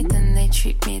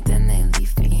treat me, then they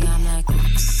leave me. I'm like,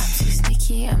 oops. I'm too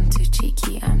sneaky, I'm too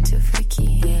cheeky, I'm too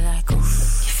freaky. They're like,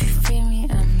 oof. If you free me,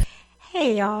 I'm...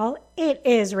 Hey, y'all. It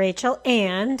is Rachel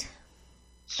and...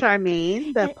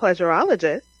 Charmaine, the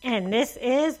Pleasureologist. And this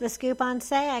is The Scoop on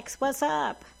Sex. What's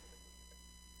up?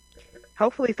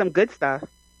 Hopefully some good stuff.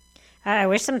 I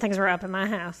wish some things were up in my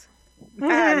house.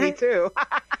 Me too.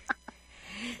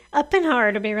 Up and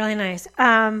hard would be really nice.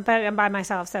 But I'm by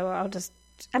myself, so I'll just...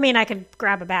 I mean, I could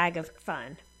grab a bag of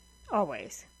fun.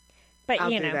 Always. But,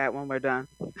 I'll do that when we're done.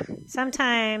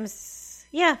 Sometimes...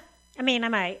 Yeah. I mean, I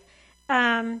might.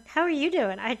 How are you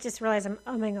doing? I just realized I'm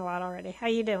umming a lot already. How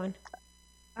you doing?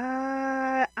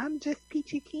 I'm just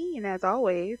peachy keen as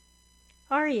always.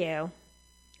 Are you?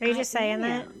 Are you just saying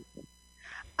that?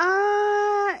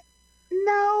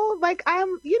 No, like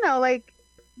like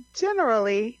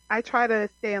generally I try to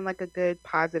stay in like a good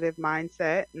positive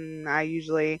mindset, and I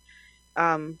usually,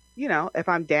 if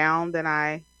I'm down, then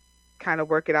I kind of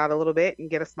work it out a little bit and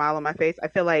get a smile on my face. I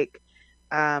feel like,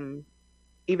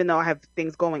 even though I have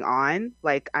things going on,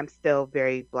 like I'm still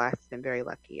very blessed and very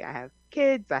lucky. I have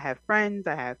kids, I have friends,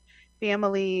 I have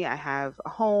family, I have a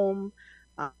home.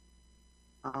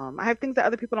 I have things that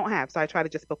other people don't have, so I try to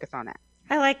just focus on that.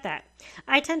 I like that.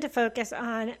 I tend to focus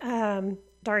on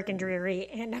dark and dreary,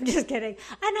 and I'm just kidding.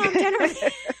 I know I'm generally,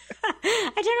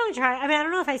 I generally try. I mean, I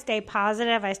don't know if I stay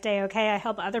positive, I stay okay. I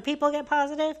help other people get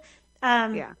positive.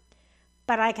 Yeah.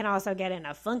 But I can also get in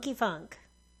a funky funk.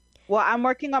 Well, I'm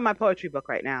working on my poetry book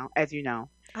right now, as you know.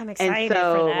 I'm excited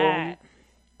for that.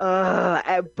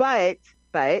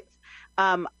 But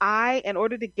I, in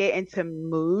order to get into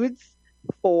moods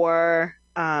for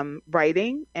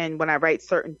writing, and when I write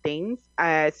certain things,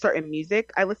 certain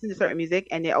music, I listen to certain music,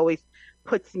 and it always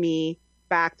puts me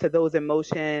back to those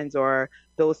emotions or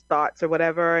those thoughts or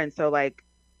whatever. And so, like,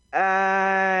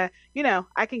 I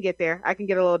can get there. I can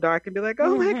get a little dark and be like,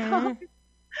 oh my God,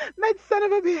 that son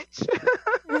of a bitch.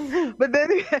 But then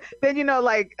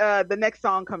the next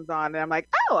song comes on, and I'm like,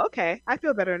 oh, okay, I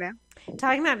feel better now.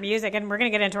 Talking about music, and we're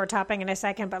going to get into our topic in a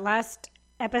second, but last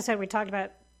episode we talked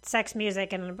about sex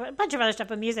music and a bunch of other stuff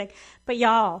with music. But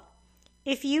y'all,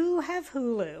 if you have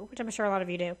Hulu, which I'm sure a lot of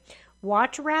you do,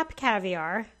 watch Rap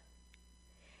Caviar.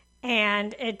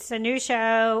 And it's a new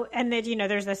show, and then,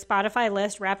 there's the Spotify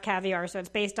list, Rap Caviar, so it's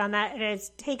based on that, and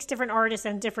it takes different artists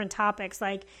and different topics,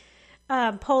 like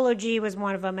Polo G was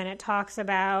one of them, and it talks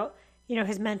about,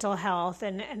 his mental health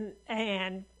and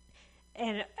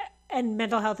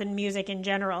mental health and music in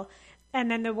general. And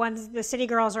then the City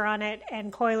Girls are on it,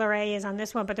 and Coi Leray is on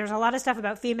this one. But there's a lot of stuff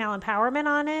about female empowerment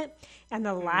on it, and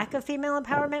the lack of female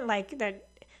empowerment, like that,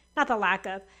 not the lack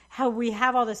of, how we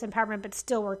have all this empowerment, but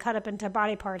still we're cut up into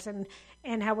body parts, and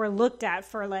how we're looked at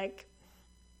for, like,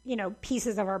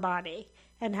 pieces of our body,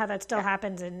 and how that still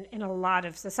happens in a lot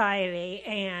of society,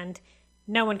 and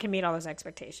no one can meet all those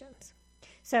expectations.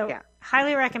 So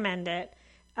highly recommend it.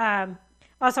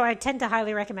 Also, I tend to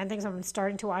highly recommend things when I'm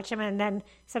starting to watch them, and then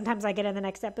sometimes I get in the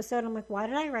next episode, I'm like, why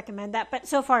did I recommend that? But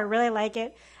so far, I really like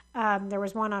it. There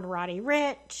was one on Roddy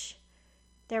Ricch.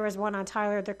 There was one on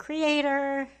Tyler, the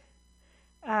Creator.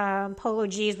 Polo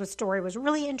G's story was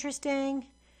really interesting.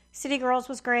 City Girls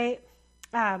was great.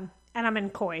 And I'm in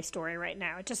Coi's story right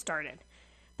now. It just started.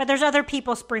 But there's other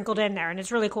people sprinkled in there, and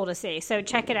it's really cool to see. So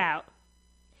check it out.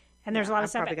 And there's a lot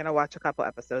of stuff. I'm probably going to watch a couple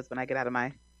episodes when I get out of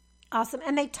my... Awesome.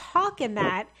 And they talk in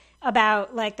that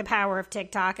about, like, the power of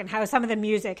TikTok and how some of the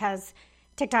music has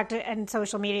TikTok and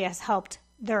social media has helped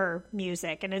their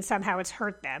music, and then somehow it's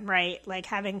hurt them, right? Like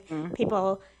having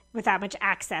people with that much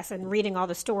access and reading all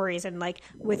the stories, and like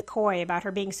with Coi about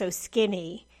her being so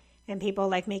skinny and people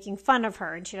like making fun of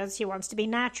her, and she wants to be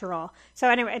natural. So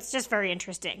anyway, it's just very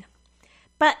interesting.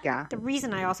 But the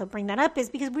reason I also bring that up is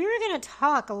because we were going to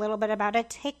talk a little bit about a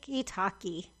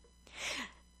tiki-taki.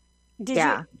 Did you?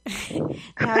 Now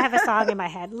I have a song in my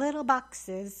head, Little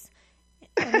Boxes.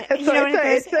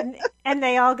 And, and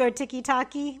they all go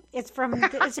tiki-taki. It's from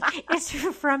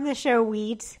the show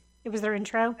Weeds. It was their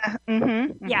intro.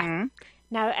 Yeah.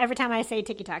 Now every time I say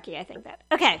tiki-taki, I think that.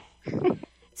 Okay.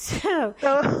 So,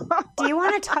 do you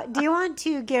want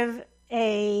to give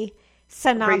a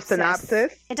synopsis? Brief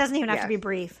synopsis? It doesn't even have to be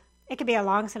brief. It could be a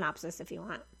long synopsis if you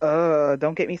want. Oh,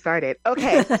 don't get me started.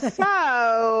 Okay,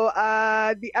 so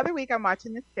the other week I'm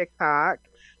watching this TikTok,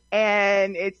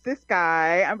 and it's this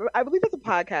guy. I believe it's a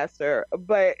podcaster,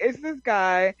 but it's this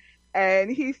guy, and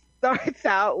he starts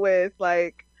out with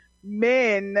like,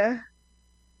 men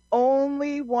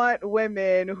only want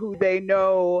women who they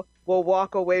know will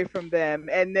walk away from them.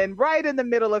 And then right in the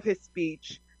middle of his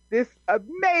speech, this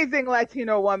amazing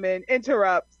Latino woman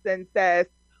interrupts and says,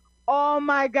 oh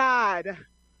my God,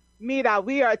 Mira,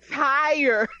 we are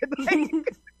tired. Like,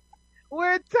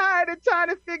 we're tired of trying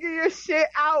to figure your shit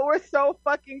out. We're so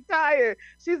fucking tired.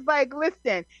 She's like,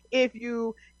 listen, if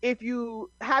you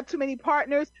have too many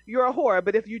partners, you're a whore.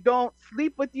 But if you don't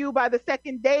sleep with you by the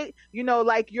second date,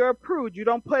 like you're a prude. You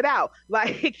don't put out.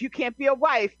 Like you can't be a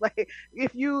wife. Like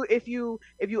if you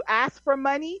ask for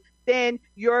money, then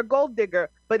you're a gold digger.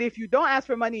 But if you don't ask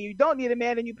for money, you don't need a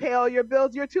man and you pay all your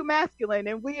bills, you're too masculine.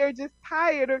 And we are just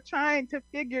tired of trying to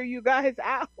figure you guys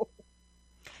out.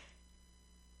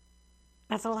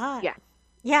 That's a lot. Yeah.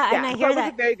 Yeah, and I hear so it was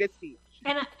that. a very good speech.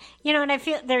 And and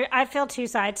I feel two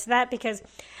sides to that because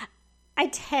I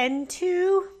tend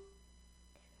to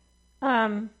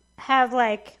have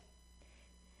like,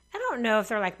 I don't know if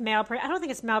they're like I don't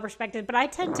think it's male perspective, but I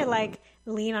tend to like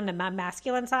lean on the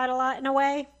masculine side a lot in a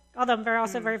way. Although I'm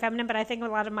also very feminine, but I think a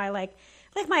lot of my like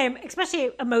my,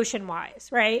 especially emotion wise,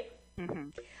 right? Mm-hmm.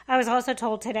 I was also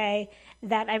told today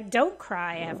that I don't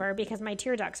cry ever because my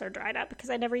tear ducts are dried up because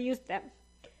I never used them.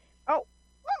 Oh,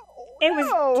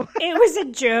 it was a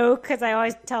joke because I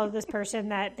always tell this person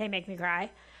that they make me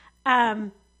cry,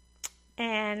 and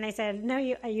they said no,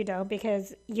 you don't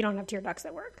because you don't have tear ducts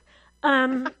that work.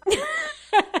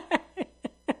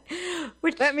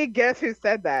 Which, let me guess who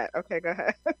said that. Okay, go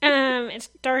ahead. It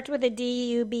starts with a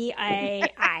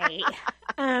D-U-B-I-I.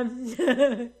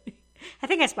 I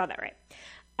think I spelled that right.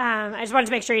 I just wanted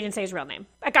to make sure you didn't say his real name.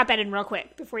 I got that in real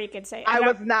quick before you could say it. I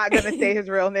was not going to say his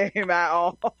real name at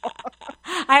all.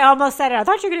 I almost said it. I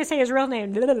thought you were going to say his real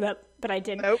name, but I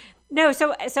didn't. Nope. No,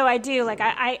 so I do. Like,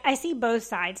 I see both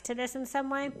sides to this in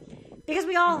some way because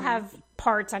we all have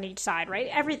parts on each side, right?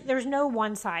 There's no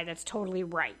one side that's totally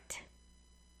right.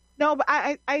 No, but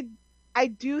I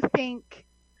do think,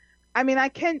 I mean,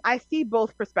 I see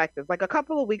both perspectives. Like a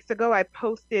couple of weeks ago, I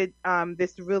posted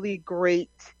this really great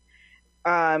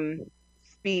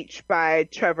speech by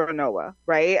Trevor Noah,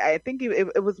 right? I think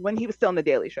it was when he was still on the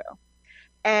Daily Show.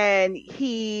 And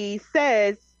he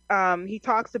says, he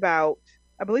talks about,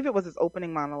 I believe it was his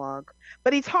opening monologue,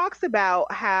 but he talks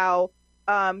about how,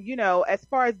 as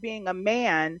far as being a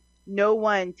man, no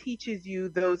one teaches you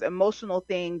those emotional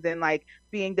things and like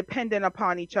being dependent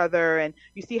upon each other. And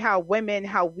you see how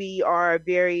we are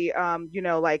very,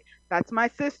 like, that's my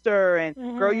sister and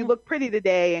girl, you look pretty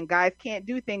today, and guys can't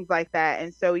do things like that.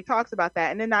 And so he talks about that.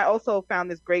 And then I also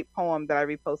found this great poem that I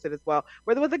reposted as well,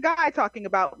 where there was a guy talking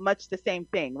about much the same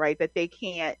thing, right? That they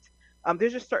can't,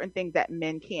 there's just certain things that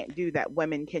men can't do that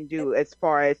women can do as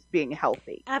far as being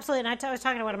healthy. Absolutely. And I was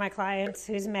talking to one of my clients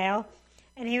who's male,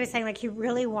 and he was saying like he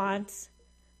really wants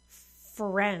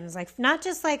friends, like not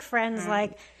just like friends,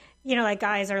 like, like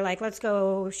guys are like, let's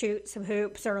go shoot some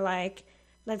hoops, or like,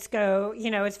 let's go,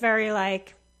 it's very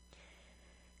like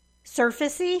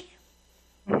surfacey.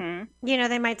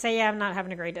 They might say, yeah, I'm not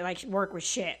having a great day, like work with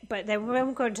shit, but they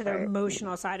won't go into the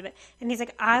emotional side of it. And he's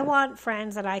like, I want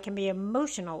friends that I can be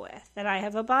emotional with, that I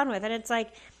have a bond with. And it's like,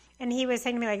 and he was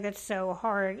saying to me like, that's so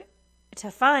hard to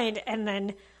find. And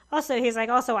then also, he's like,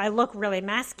 also, I look really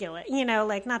masculine,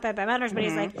 like not that matters, but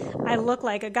he's like, I look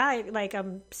like a guy, like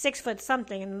I'm 6 foot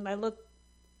something, and I look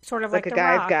sort of like a the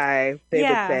guy's Rock. Guy, they would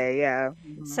say, yeah.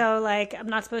 So like, I'm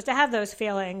not supposed to have those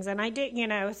feelings, and I did,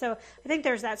 so I think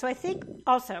there's that. So I think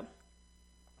also,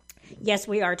 yes,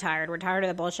 we are tired. We're tired of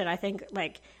the bullshit. I think,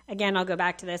 like, again, I'll go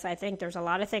back to this. I think there's a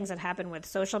lot of things that happen with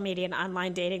social media and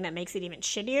online dating that makes it even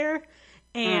shittier.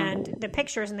 And the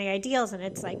pictures and the ideals, and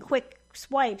it's like quick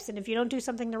swipes, and if you don't do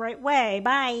something the right way,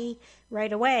 bye,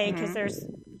 right away, because there's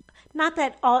not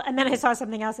that all. And then I saw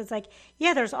something else. It's like,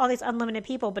 yeah, there's all these unlimited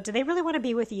people, but do they really want to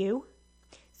be with you?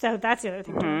 So that's the other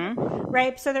thing,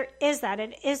 right? So there is that.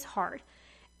 It is hard,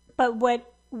 but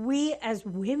what we as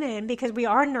women, because we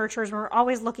are nurturers, we're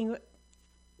always looking.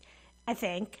 I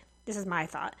think this is my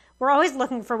thought. We're always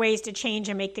looking for ways to change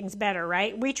and make things better,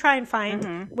 right? We try and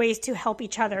find ways to help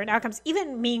each other and outcomes.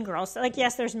 Even Mean Girls, like,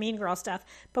 yes, there's Mean Girl stuff,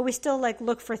 but we still like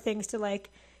look for things to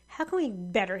like, how can we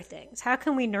better things? How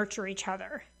can we nurture each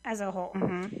other as a whole?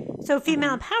 So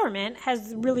female empowerment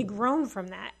has really grown from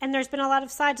that. And there's been a lot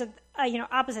of sides of,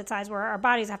 opposite sides where our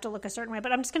bodies have to look a certain way,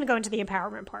 but I'm just going to go into the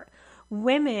empowerment part.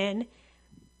 Women,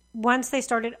 once they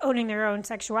started owning their own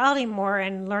sexuality more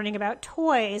and learning about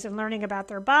toys and learning about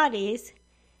their bodies,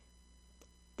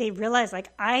 they realized, like,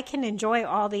 I can enjoy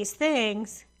all these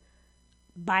things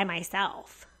by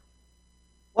myself.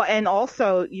 Well, and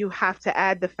also you have to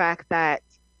add the fact that,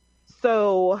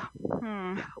 so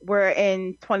we're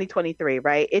in 2023,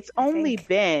 right? It hasn't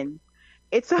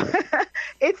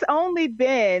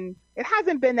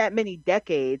been that many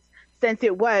decades since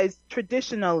it was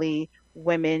traditionally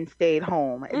women stayed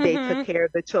home. They took care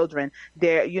of the children.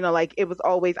 There, like it was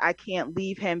always, I can't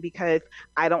leave him because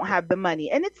I don't have the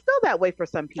money. And it's still that way for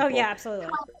some Oh, people. yeah, absolutely.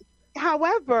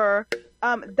 However,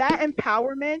 that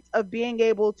empowerment of being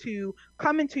able to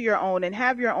come into your own and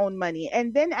have your own money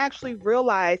and then actually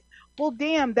realize, well,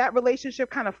 damn, that relationship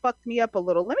kind of fucked me up a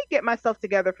little. Let me get myself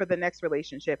together for the next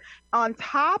relationship. On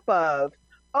top of,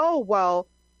 oh, well,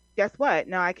 guess what?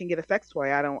 Now I can get a sex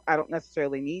toy. I don't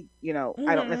necessarily need,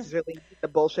 I don't necessarily need the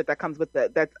bullshit that comes with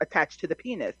that's attached to the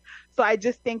penis. So I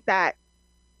just think that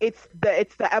it's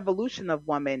the evolution of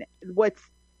woman. What's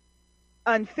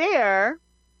unfair,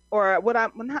 or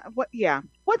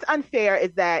what's unfair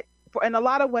is that in a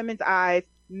lot of women's eyes,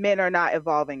 men are not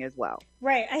evolving as well.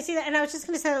 Right. I see that. And I was just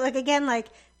going to say, like, again, like,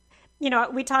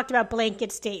 we talked about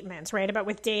blanket statements, right? About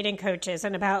with dating coaches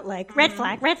and about like red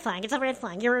flag. It's a red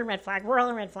flag. You're a red flag. We're all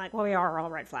a red flag. Well, we are all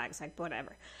red flags, like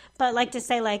whatever. But like to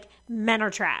say like men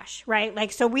are trash, right?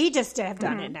 Like, so we just have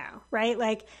done it now, right?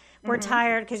 Like, we're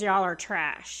tired because y'all are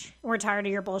trash. We're tired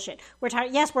of your bullshit. We're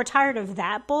tired. Yes, we're tired of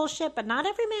that bullshit, but not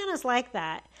every man is like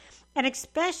that. And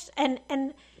especially,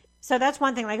 and so that's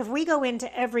one thing. Like, if we go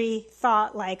into every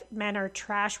thought like men are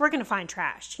trash, we're going to find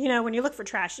trash. When you look for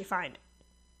trash, you find it.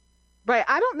 Right.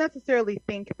 I don't necessarily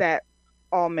think that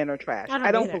all men are trash.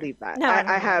 I don't believe that. No,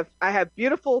 I have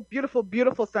beautiful, beautiful,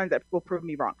 beautiful sons that will prove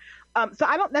me wrong. So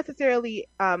I don't necessarily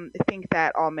think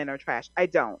that all men are trash. I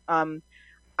don't.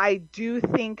 I do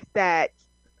think that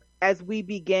as we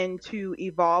begin to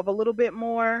evolve a little bit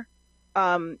more,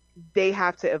 they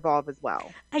have to evolve as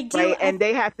well. I do. Right? And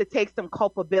they have to take some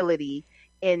culpability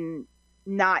in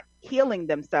not healing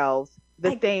themselves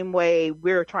the same way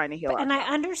we're trying to heal ourselves. And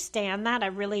I understand that. I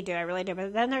really do.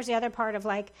 But then there's the other part of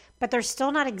like, but there's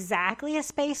still not exactly a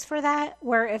space for that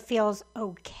where it feels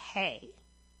okay.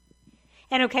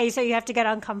 And okay, so you have to get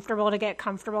uncomfortable to get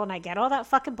comfortable. And I get all that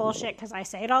fucking bullshit because I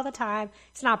say it all the time.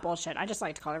 It's not bullshit. I just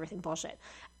like to call everything bullshit.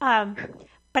 But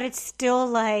it's still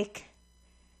like,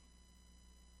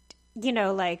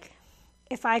 like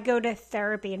if I go to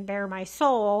therapy and bare my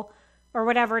soul or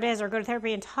whatever it is, or go to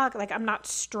therapy and talk, like I'm not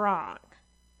strong.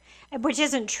 Which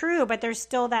isn't true, but there's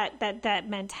still that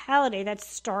mentality that's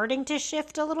starting to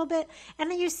shift a little bit. And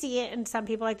then you see it in some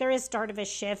people, like there is start of a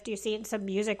shift. You see it in some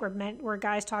music where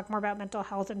guys talk more about mental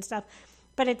health and stuff,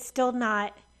 but it's still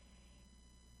not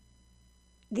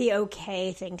the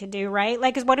okay thing to do, right?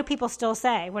 Like, because what do people still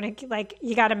say when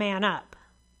you got to man up?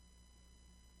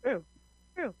 True.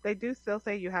 They do still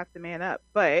say you have to man up,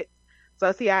 but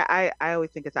so see, I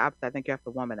always think it's the opposite. I think you have to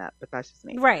woman up, but that's just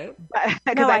me. Right.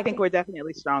 Because I think we're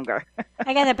definitely stronger.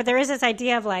 I get that, but there is this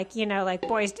idea of like, like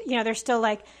boys, they're still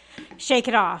like, shake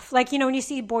it off. Like, when you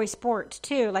see boy sports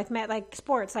too, like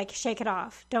sports, like shake it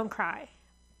off. Don't cry.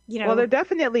 Well, there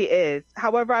definitely is.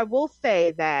 However, I will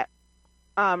say that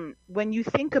when you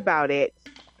think about it,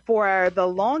 for the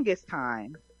longest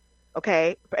time,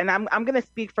 okay, and I'm going to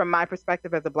speak from my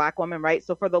perspective as a Black woman, right?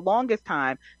 So for the longest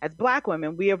time, as Black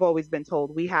women, we have always been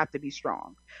told we have to be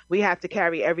strong. We have to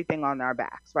carry everything on our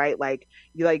backs, right? Like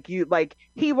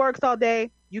he works all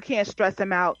day, you can't stress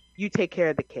him out. You take care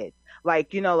of the kids.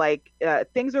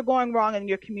 Things are going wrong in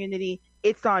your community.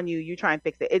 It's on you. You try and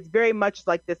fix it. It's very much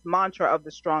like this mantra of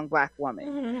the strong Black woman.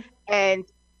 Mm-hmm. And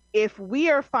if we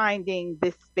are finding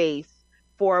this space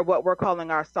for what we're calling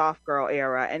our soft girl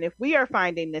era, and if we are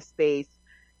finding this space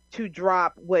to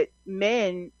drop what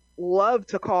men love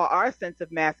to call our sense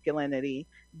of masculinity,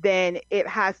 then it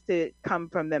has to come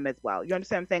from them as well. You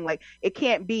understand what I'm saying? Like it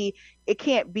can't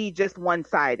be just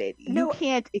one-sided. No. You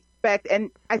can't expect, and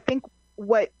I think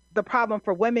what the problem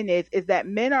for women is that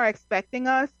men are expecting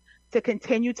us to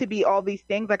continue to be all these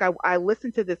things. Like I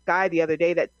listened to this guy the other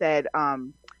day that said,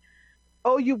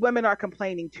 oh, you women are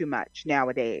complaining too much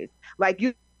nowadays. Like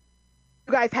you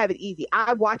guys have it easy.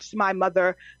 I watched my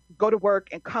mother go to work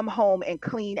and come home and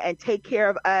clean and take care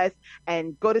of us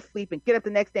and go to sleep and get up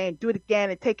the next day and do it again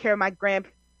and take care of my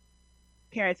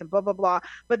grandparents and blah, blah, blah.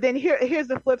 But then here's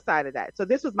the flip side of that. So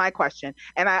this was my question.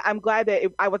 And I'm glad that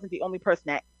I wasn't the only person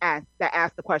that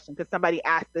asked the question, because somebody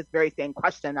asked this very same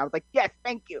question. I was like, yes,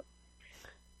 thank you.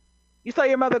 You saw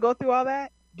your mother go through all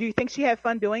that? Do you think she had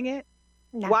fun doing it?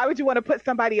 No. Why would you want to put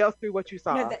somebody else through what you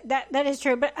saw? No, that is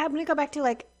true. But I'm going to go back to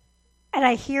and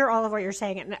I hear all of what you're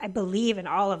saying, and I believe in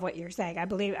all of what you're saying.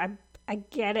 I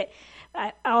get it.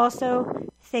 I also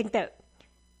think that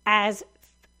as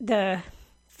the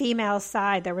female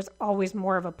side, there was always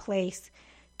more of a place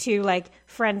to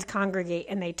friends congregate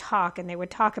and they talk and they would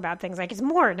talk about things. Like it's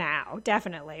more now,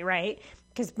 definitely, right?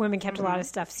 Because women kept a lot of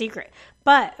stuff secret.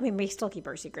 But, I mean, we still keep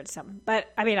our secrets some.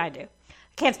 But, I mean, I do. I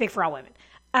can't speak for all women.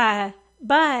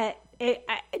 But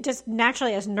just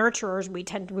naturally as nurturers,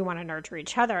 we want to nurture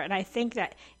each other. And I think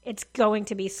that it's going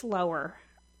to be slower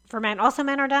for men. Also,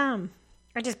 men are dumb.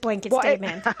 I just blanket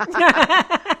statement.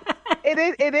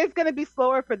 It is going to be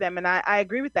slower for them. And I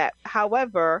agree with that.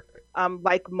 However,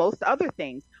 like most other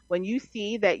things, when you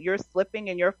see that you're slipping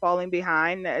and you're falling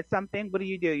behind at something, what do?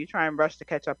 You try and rush to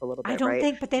catch up a little bit,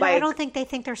 right? I don't think they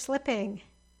think they're slipping.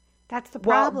 That's the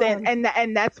problem. Well,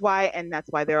 and that's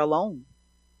why they're alone.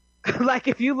 Like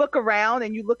if you look around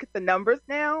and you look at the numbers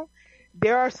now,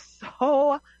 there are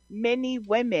so many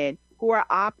women who are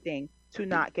opting to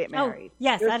not get married. Oh,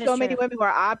 yes, there's so many women who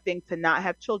are opting to not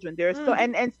have children. There's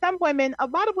and some women, a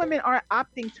lot of women aren't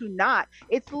opting to not.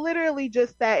 It's literally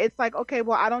just that it's like, okay,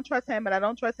 well, I don't trust him and I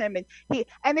don't trust him,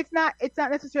 and it's not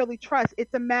necessarily trust.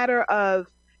 It's a matter of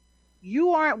you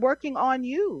aren't working on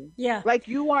you. Yeah. Like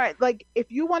you aren't, like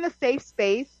if you want a safe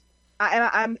space,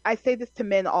 I say this to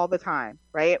men all the time,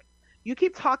 right? You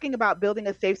keep talking about building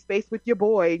a safe space with your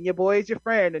boy, and your boy is your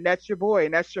friend, and that's your boy,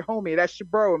 and that's your homie, that's your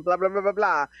bro, and blah, blah, blah, blah,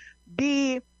 blah.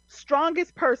 The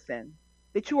strongest person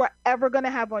that you are ever going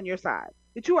to have on your side,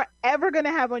 that you are ever going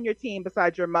to have on your team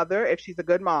besides your mother, if she's a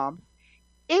good mom,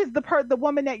 is the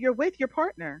woman that you're with, your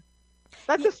partner.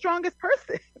 That's the strongest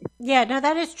person. Yeah, no,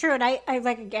 that is true. And I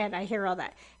like, again, I hear all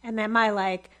that. And then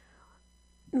my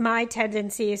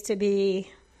tendency is to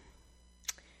be,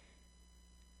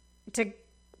 to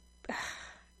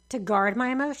guard my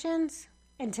emotions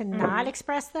and to not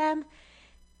express them.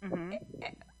 Mm-hmm.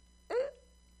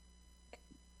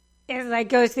 It like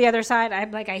goes to the other side.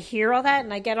 I'm like, I hear all that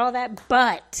and I get all that,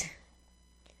 but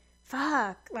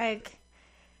fuck, like,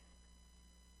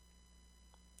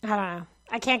 I don't know.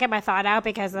 I can't get my thought out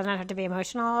because then I have to be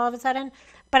emotional all of a sudden.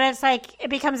 But it's like, it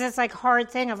becomes this like hard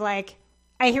thing of like,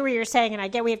 I hear what you're saying and I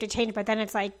get we have to change, but then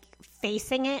it's like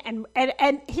facing it. And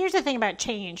here's the thing about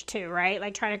change too, right?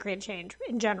 Like trying to create change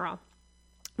in general.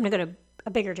 I'm going to go to a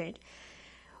bigger change.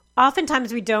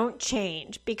 Oftentimes we don't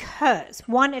change because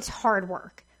 1, it's hard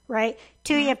work, right?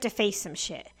 2, you have to face some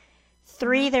shit.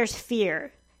 3, there's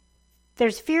fear.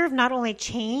 There's fear of not only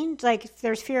change, like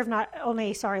there's fear of not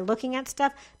only, looking at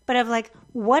stuff, but of like,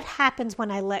 what happens when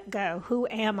I let go? Who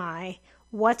am I?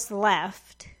 What's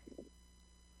left?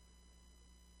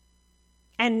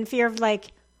 And fear of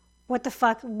like, what the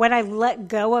fuck? When I let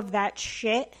go of that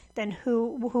shit, then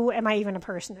who am I even a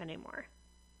person anymore?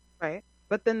 Right.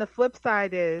 But then the flip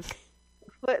side is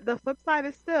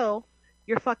still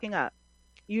you're fucking up.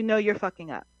 You know you're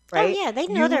fucking up, right? Oh yeah, they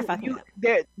know they're fucking up.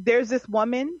 There's this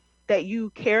woman that you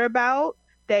care about,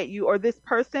 or this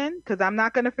person, because I'm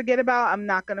not gonna forget about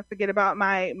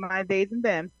my days and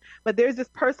thems. But there's this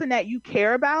person that you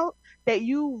care about that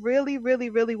you really, really,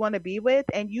 really want to be with,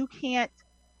 and you can't.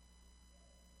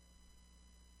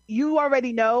 You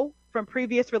already know from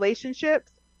previous relationships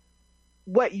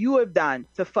what you have done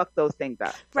to fuck those things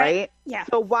up, right? Yeah.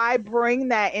 So why bring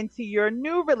that into your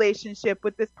new relationship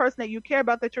with this person that you care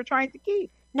about that you're trying to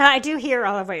keep? No, I do hear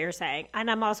all of what you're saying.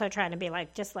 And I'm also trying to be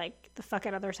like, just like the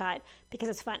fucking other side because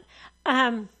it's fun.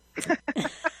 But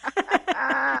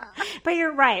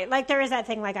you're right. Like there is that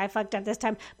thing like I fucked up this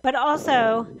time. But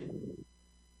also,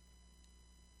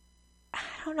 I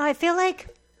don't know. I feel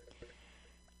like,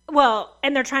 well,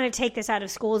 and they're trying to take this out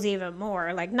of schools even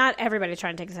more. Like, not everybody's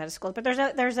trying to take this out of schools, but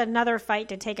there's another fight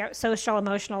to take out social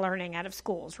emotional learning out of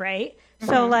schools, right?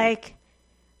 Mm-hmm. So, like,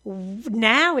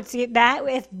 now it's that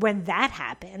if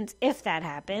that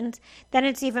happens, then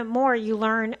it's even more. You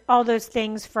learn all those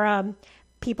things from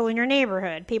people in your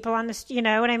neighborhood, people on the, you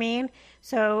know what I mean?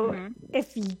 So,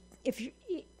 if you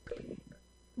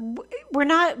we're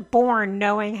not born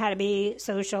knowing how to be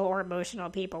social or emotional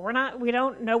people. We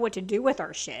don't know what to do with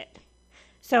our shit.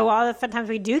 So all the times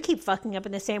we do keep fucking up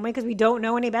in the same way because we don't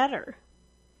know any better.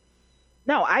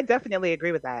 No, I definitely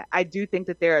agree with that. I do think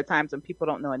that there are times when people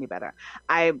don't know any better.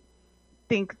 I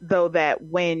think though that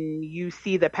when you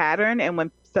see the pattern and when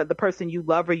the person you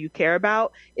love or you care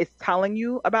about is telling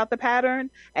you about the pattern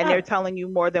and they're telling you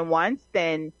more than once,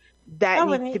 then that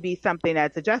needs to be something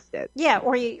that's adjusted. Yeah,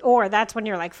 or that's when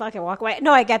you're like, fuck it, walk away.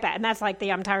 No, I get that. And that's like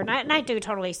the I'm tired. And I do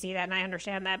totally see that and I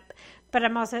understand that. But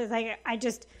I'm also like,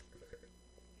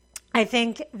 I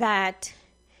think that,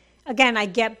 again, I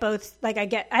get both. Like, I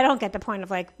don't get the point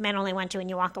of like, men only want you and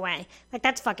you walk away. Like,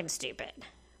 that's fucking stupid.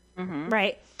 Mm-hmm.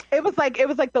 Right? It was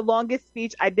like the longest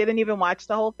speech. I didn't even watch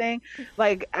the whole thing.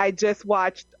 Like, I just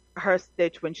watched her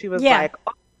stitch when she was like,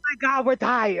 oh my God, we're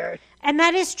tired. And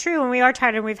that is true, and we are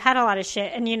tired, and we've had a lot of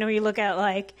shit. And, you know, you look at,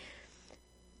 like,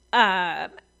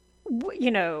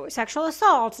 sexual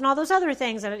assaults and all those other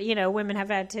things that, you know, women have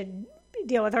had to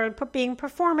deal with, or being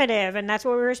performative, and that's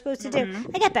what we were supposed to do.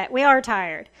 I get that. We are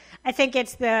tired. I think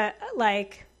it's the,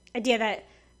 like, idea that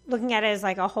looking at it as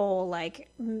like a whole, like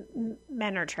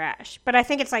men are trash. But I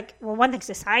think it's like, well, one thing,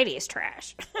 society is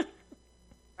trash.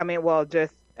 I mean, well,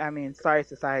 sorry,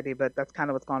 society, but that's kind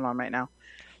of what's going on right now.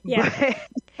 Yeah.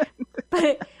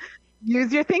 But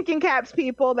use your thinking caps,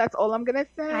 people. That's all I'm going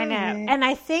to say. I know. And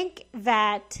I think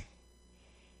that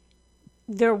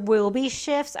there will be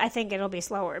shifts. I think it'll be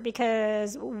slower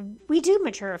because we do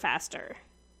mature faster.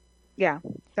 Yeah,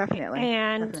 definitely.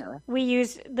 And we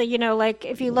use the, you know, like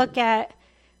if you look at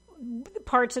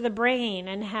parts of the brain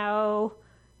and how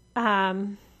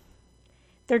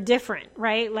they're different,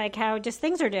 right? Like how just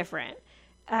things are different.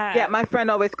 Yeah, my friend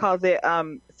always calls it,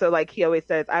 so like he always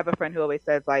says, I have a friend who always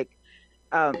says like,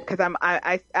 because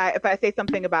if I say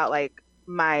something about like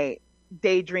my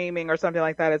daydreaming or something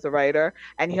like that as a writer,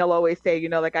 and he'll always say, you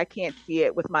know, like I can't see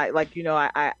it with my, like, you know,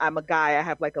 I'm a guy, I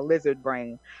have like a lizard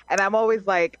brain, and I'm always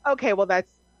like, okay, well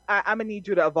I'm gonna need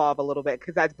you to evolve a little bit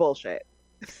because that's bullshit.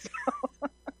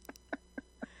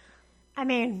 I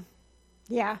mean,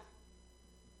 yeah,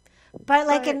 but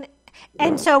like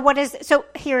and so so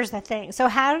here's the thing. So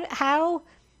how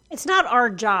it's not our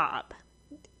job.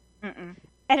 Mm-mm.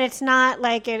 And it's not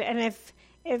like it. And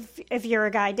if you're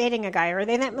a guy dating a guy or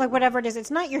they like whatever it is,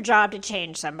 it's not your job to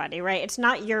change somebody, right? It's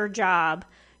not your job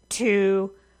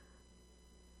to.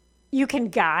 You can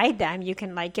guide them, you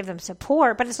can like give them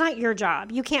support, but it's not your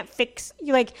job. You can't fix.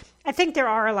 Like I think there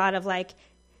are a lot of like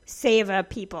save-a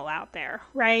people out there,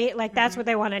 right? Like that's what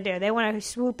they want to do. They want to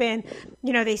swoop in.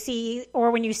 You know, they see,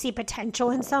 or when you see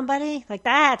potential in somebody, like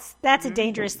that's a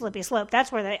dangerous slippery slope.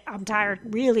 That's where the I'm tired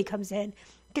really comes in.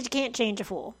 Because you can't change a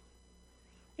fool.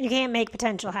 You can't make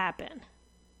potential happen.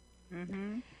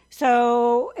 Mm-hmm.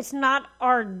 So it's not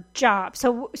our job.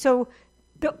 So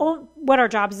what our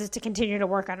job is to continue to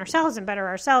work on ourselves and better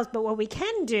ourselves. But what we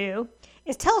can do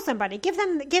is tell somebody, give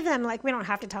them like we don't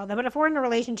have to tell them. But if we're in a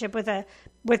relationship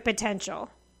with potential,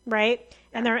 right,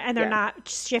 and they're not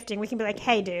shifting, we can be like,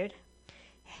 hey, dude,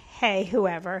 hey,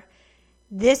 whoever,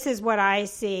 this is what I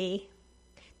see.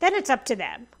 Then it's up to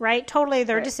them, right? Totally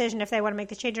their decision if they want to make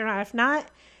the change or not. If not,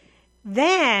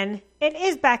 then it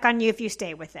is back on you if you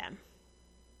stay with them.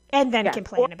 And then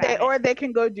complain about it. Or they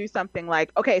can go do something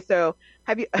like, okay, so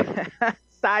have you,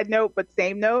 side note, but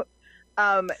same note,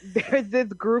 there's this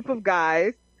group of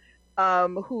guys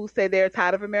who say they're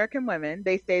tired of American women.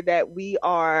 They say that we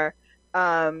are,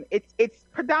 it's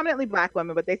predominantly black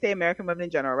women, but they say American women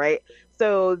in general, right?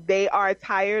 So they are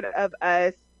tired of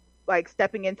us like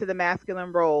stepping into the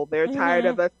masculine role. They're tired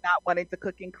of us not wanting to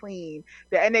cook and clean.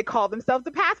 And they call themselves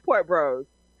the passport bros.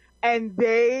 And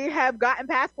they have gotten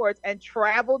passports and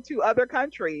traveled to other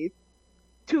countries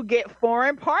to get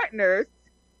foreign partners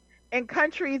in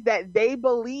countries that they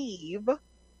believe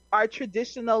are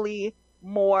traditionally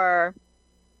more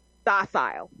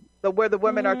docile. Where the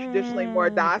women are traditionally more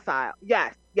docile.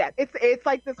 Yes. It's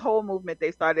like this whole movement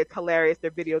they started. It's hilarious.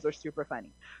 Their videos are super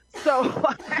funny. So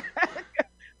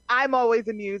I'm always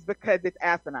amused because it's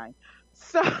asinine.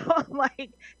 So, like,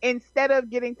 instead of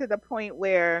getting to the point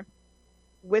where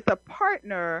with a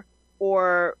partner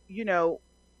or, you know,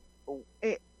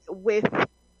 with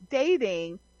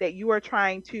dating that you are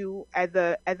trying to, as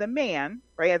a man,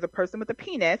 right, as a person with a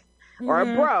penis or a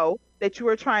bro, that you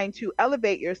are trying to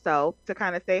elevate yourself to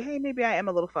kind of say, hey, maybe I am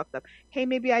a little fucked up. Hey,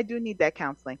 maybe I do need that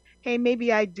counseling. Hey,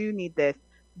 maybe I do need this.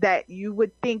 That you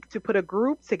would think to put a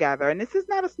group together. And this is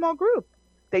not a small group.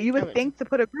 That you would think to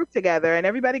put a group together and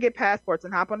everybody get passports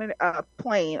and hop on a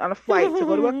plane, on a flight to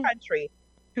go to a country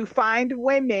to find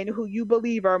women who you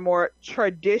believe are more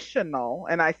traditional,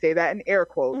 and I say that in air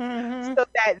quotes, so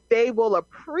that they will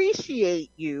appreciate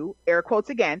you, air quotes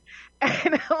again,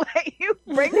 and let you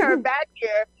bring her back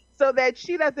here so that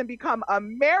she doesn't become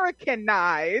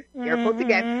Americanized, air quotes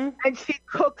again, and she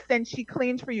cooks and she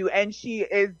cleans for you and she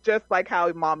is just like how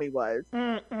mommy was.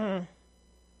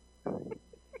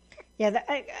 Yeah,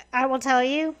 I will tell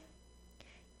you,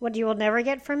 what you will never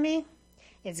get from me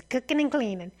is cooking and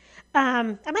cleaning.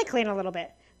 I might clean a little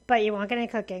bit, but you won't get any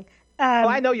cooking.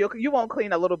 I know you won't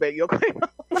clean a little bit. You'll clean a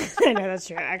little. I know that's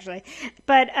true, actually.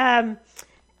 But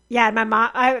yeah, my mom.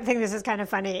 I think this is kind of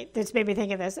funny. This made me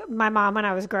think of this. My mom, when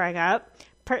I was growing up,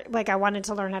 like I wanted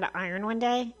to learn how to iron one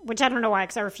day, which I don't know why,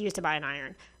 because I refused to buy an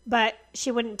iron. But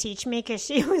she wouldn't teach me because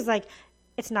she was like,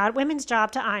 "It's not women's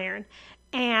job to iron."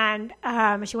 And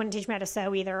she wouldn't teach me how to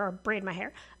sew either or braid my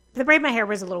hair. The braid my hair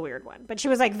was a little weird one, but she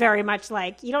was like very much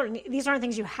like, these aren't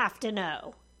things you have to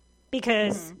know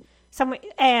because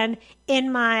and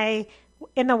in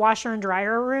the washer and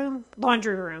dryer room,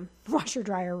 laundry room, washer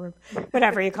dryer room,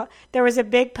 whatever you call it, there was a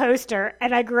big poster,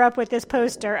 and I grew up with this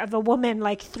poster of a woman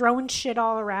like throwing shit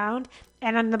all around,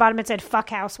 and on the bottom it said "fuck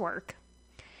housework."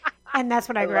 And that's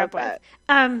what I grew love up with.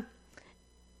 that.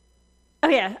 Oh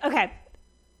yeah, okay.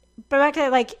 But back to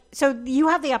like, so you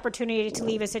have the opportunity to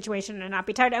leave a situation and not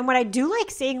be tired. And what I do like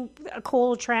seeing a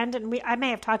cool trend, and I may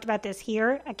have talked about this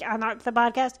here on the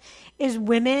podcast, is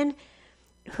women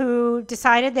who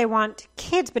decided they want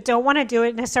kids but don't want to do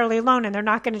it necessarily alone, and they're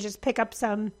not going to just pick up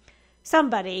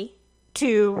somebody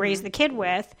to raise the kid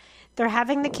with. They're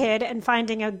having the kid and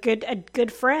finding a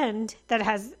good friend that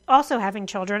has also having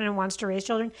children and wants to raise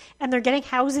children, and they're getting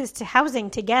housing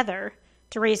together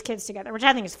to raise kids together, which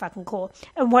I think is fucking cool.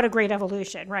 And what a great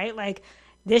evolution, right? Like,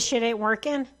 this shit ain't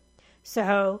working,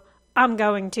 so I'm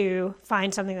going to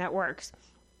find something that works.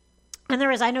 And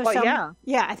there is, I know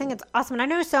I think it's awesome. And I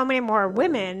know so many more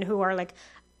women who are like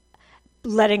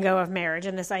letting go of marriage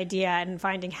and this idea and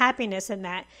finding happiness in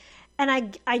that.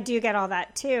 And I do get all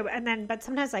that too. And then, but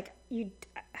sometimes like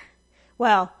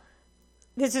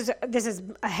this is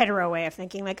a hetero way of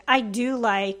thinking. Like, I do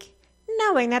like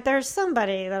knowing that there's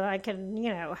somebody that I can,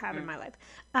 have in my life.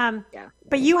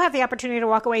 But you have the opportunity to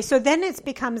walk away. So then it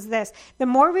becomes this. The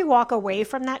more we walk away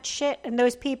from that shit and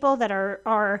those people that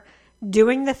are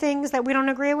doing the things that we don't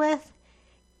agree with,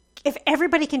 if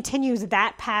everybody continues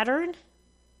that pattern,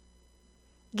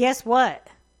 guess what?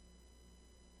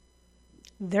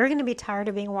 They're going to be tired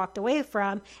of being walked away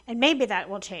from, and maybe that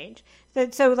will change.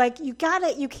 So like, you can't,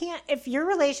 if your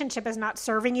relationship is not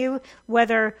serving you,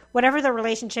 whatever the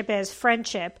relationship is,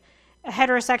 friendship, a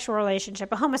heterosexual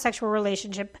relationship, a homosexual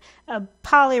relationship, a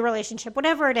poly relationship,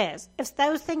 whatever it is, if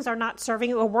those things are not serving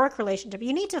you, a work relationship,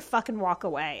 you need to fucking walk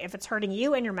away. If it's hurting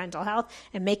you and your mental health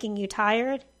and making you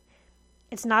tired,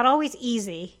 it's not always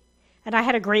easy. And I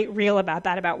had a great reel about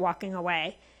that, about walking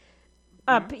away.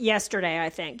 Up yesterday, I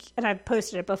think, and I've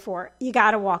posted it before. You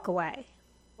got to walk away.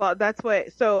 Well, that's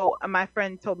what. So my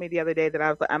friend told me the other day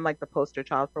that I'm like the poster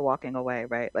child for walking away,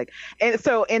 right? Like, and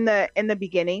so in the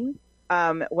beginning,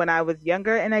 when I was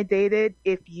younger and I dated,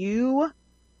 if you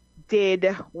did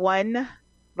one,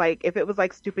 like if it was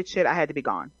like stupid shit, I had to be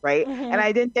gone, right? Mm-hmm. And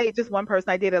I didn't date just one person.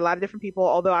 I dated a lot of different people.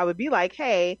 Although I would be like,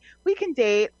 hey, we can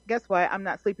date. Guess what? I'm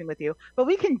not sleeping with you, but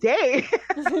we can date.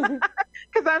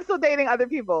 Because I'm still dating other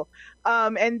people.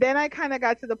 And then I kind of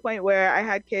got to the point where I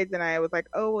had kids and I was like,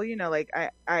 oh, well, like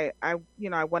I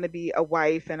want to be a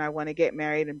wife and I want to get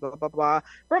married and blah, blah, blah.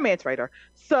 Romance writer.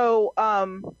 So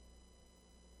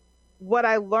what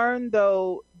I learned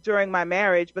though during my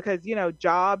marriage, because,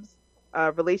 jobs,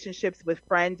 relationships with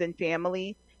friends and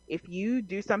family, if you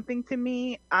do something to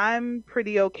me, I'm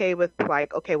pretty okay with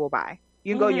like, okay, well, bye.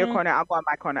 You can go in your corner, I'll go in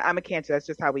my corner. I'm a Cancer. That's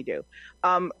just how we do.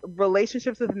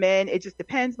 Relationships with men, it just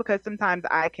depends, because sometimes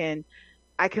I can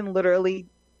literally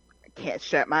can't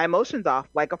shut my emotions off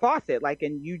like a faucet, like,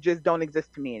 and you just don't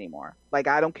exist to me anymore. Like,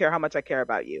 I don't care how much I care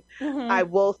about you. I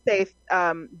will say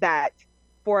that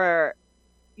for,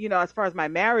 as far as my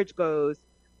marriage goes,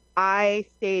 I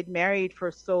stayed married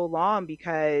for so long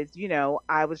because,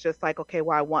 I was just like, okay,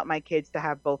 well, I want my kids to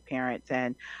have both parents,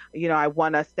 and, I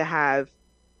want us to have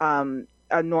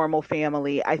a normal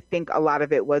family. I think a lot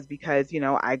of it was because,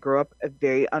 I grew up a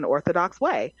very unorthodox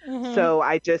way. So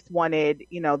I just wanted,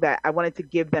 that I wanted to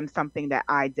give them something that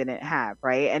I didn't have.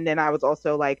 Right. And then I was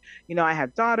also like, I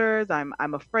have daughters.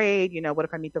 I'm afraid, what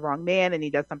if I meet the wrong man and he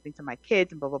does something to my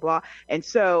kids and blah, blah, blah. And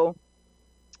so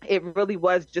it really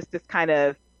was just this kind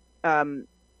of,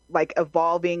 like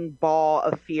evolving ball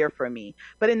of fear for me.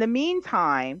 But in the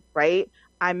meantime, right,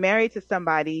 I'm married to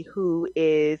somebody who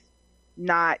isn't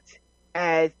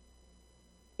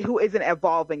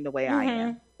evolving the way I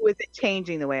am, who isn't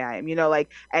changing the way I am,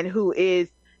 and who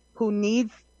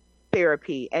needs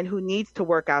therapy and who needs to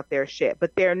work out their shit,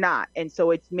 but they're not. And so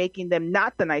it's making them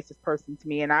not the nicest person to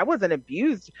me. And I wasn't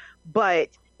abused, but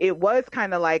it was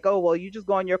kind of like, oh, well, you just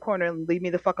go in your corner and leave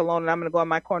me the fuck alone, and I'm going to go in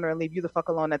my corner and leave you the fuck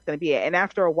alone. That's going to be it. And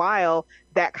after a while,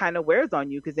 that kind of wears on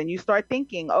you, because then you start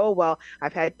thinking, oh, well,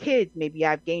 I've had kids. Maybe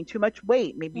I've gained too much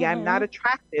weight. Maybe I'm not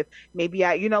attractive. Maybe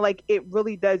like it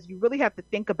really does. You really have to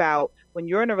think about, when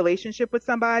you're in a relationship with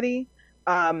somebody,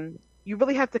 you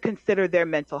really have to consider their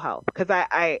mental health. Because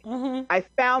I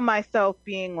found myself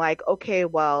being like, okay,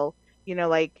 well,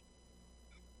 like,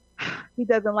 he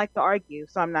doesn't like to argue,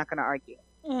 so I'm not going to argue.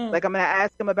 Like, I'm going to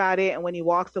ask him about it, and when he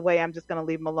walks away, I'm just going to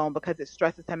leave him alone because it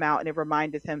stresses him out and it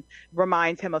reminds him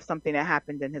of something that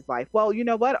happened in his life. Well, you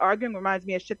know what? Arguing reminds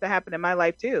me of shit that happened in my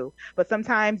life too. But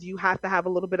sometimes you have to have a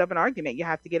little bit of an argument. You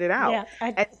have to get it out. Yeah,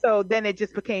 and so then it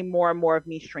just became more and more of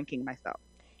me shrinking myself.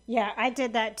 Yeah, I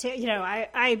did that too.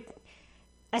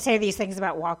 I say these things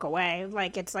about walk away,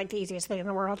 like it's like the easiest thing in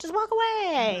the world. Just walk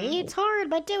away. It's hard,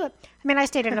 but do it. I mean, I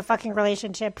stayed in a fucking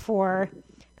relationship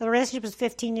the relationship was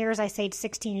 15 years. I stayed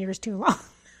 16 years too long.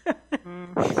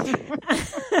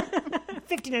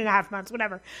 15 and a half months,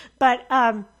 whatever. But,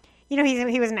 you know,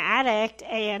 he was an addict.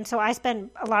 And so I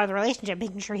spent a lot of the relationship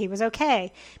making sure he was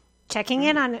okay. Checking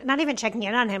in on, not even checking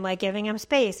in on him, like giving him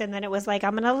space. And then it was like,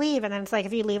 I'm going to leave. And then it's like,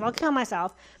 if you leave, I'll kill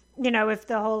myself. You know, if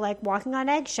the whole like walking on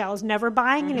eggshells, never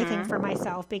buying anything for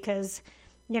myself because,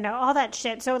 you know, all that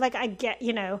shit. So like I get,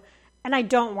 you know, and I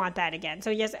don't want that again. So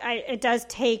yes, it does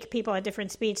take people at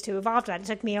different speeds to evolve to that. It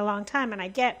took me a long time, and I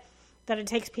get that it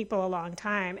takes people a long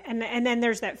time. And then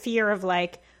there's that fear of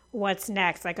like, what's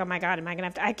next? Like, oh my God, am I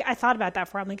going to have to, I thought about that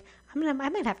for, I'm like, I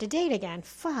might have to date again.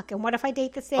 Fuck. And what if I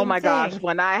date the same thing? Oh my gosh.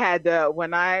 When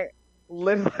I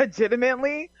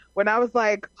legitimately, when I was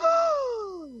like,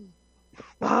 oh,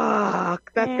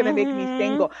 fuck, that's going to make me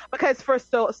single. Because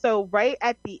so right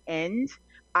at the end,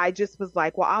 I just was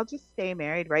like, well, I'll just stay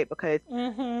married, right? Because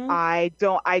I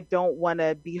don't want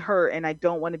to be hurt, and I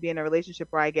don't want to be in a relationship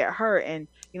where I get hurt. And,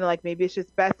 you know, like maybe it's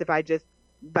just best if I just,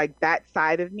 like, that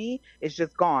side of me is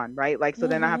just gone, right? Like, so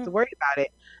then I have to worry about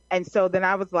it. And so then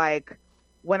I was like,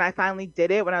 when I finally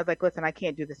did it, when I was like, listen, I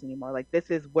can't do this anymore. Like, this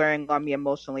is wearing on me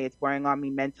emotionally. It's wearing on me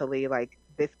mentally. Like,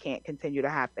 this can't continue to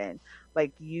happen.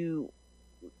 Like, we're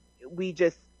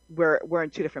in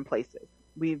two different places.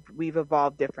 We've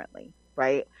evolved differently.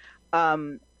 Right.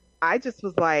 I just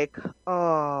was like,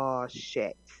 oh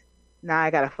shit. Now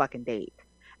I got a fucking date.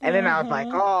 And then I was like,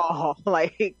 oh,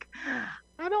 like,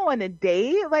 I don't want to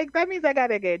date. Like, that means I got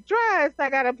to get dressed. I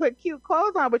got to put cute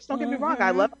clothes on, which don't get me wrong. I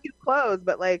love cute clothes,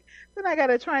 but like, then I got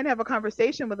to try and have a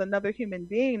conversation with another human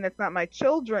being that's not my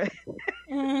children.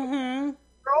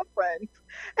 Girlfriend.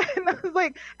 And I was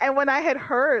like, and when I had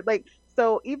heard, like,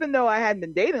 so even though I hadn't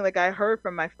been dating, like I heard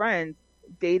from my friends,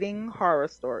 dating horror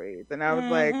stories, and I was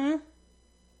like,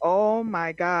 oh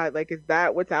my God, like, is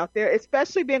that what's out there?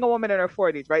 Especially being a woman in her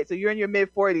 40s, right? So you're in your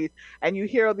mid 40s and you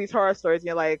hear all these horror stories and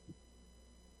you're like,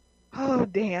 oh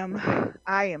damn,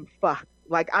 I am fucked.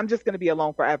 Like, I'm just gonna be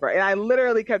alone forever. And I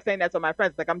literally kept saying that to my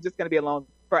friends, like, I'm just gonna be alone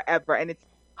forever. And it's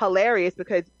hilarious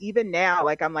because even now,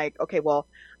 like, I'm like, okay, well,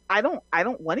 I don't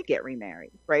want to get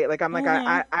remarried, right? Like, I'm like,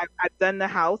 I've done the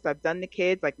house, I've done the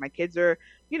kids, like my kids are,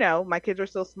 you know, my kids are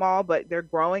still small, but they're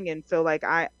growing. And so like,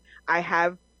 I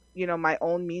have, you know, my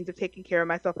own means of taking care of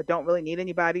myself. I don't really need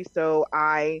anybody. So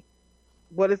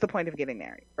what is the point of getting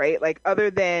married, right? Like, other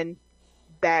than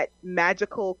that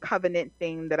magical covenant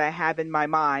thing that I have in my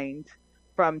mind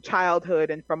from childhood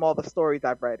and from all the stories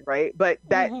I've read, right? But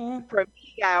that for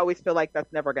me, I always feel like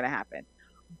that's never going to happen.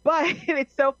 But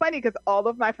it's so funny because all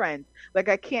of my friends, like,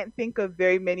 I can't think of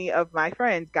very many of my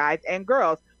friends, guys and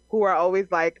girls, who are always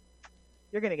like,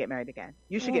 you're going to get married again.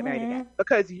 You should get married again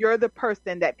because you're the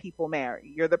person that people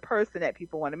marry. You're the person that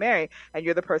people want to marry, and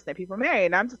you're the person that people marry.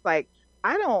 And I'm just like,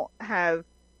 I don't have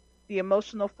the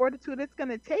emotional fortitude it's going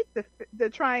to take to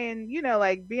try and, you know,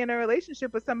 like, be in a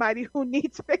relationship with somebody who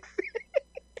needs fixing.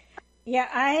 Yeah,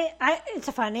 I it's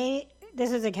funny.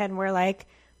 This is again where, like,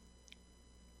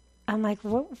 I'm like,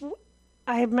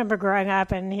 I remember growing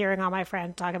up and hearing all my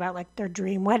friends talk about like their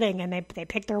dream wedding, and they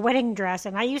picked their wedding dress,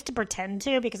 and I used to pretend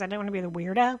to because I didn't want to be the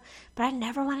weirdo, but I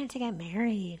never wanted to get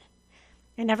married.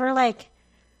 I never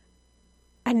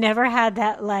had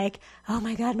that like, oh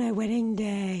my God, my wedding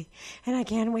day, and I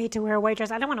can't wait to wear a white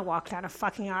dress. I don't want to walk down a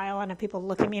fucking aisle and have people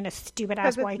look at me in a stupid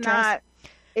ass white dress.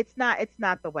 It's not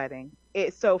the wedding.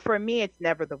 So for me, it's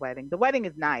never the wedding. The wedding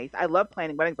is nice. I love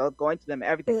planning weddings. I love going to them,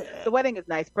 everything. The wedding is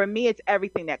nice. For me, it's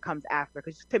everything that comes after.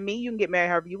 Because to me, you can get married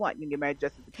however you want. You can get married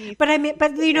just as a piece. But I mean,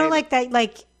 but you know, like that,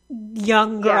 like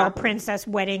young girl princess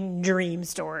wedding dream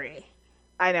story.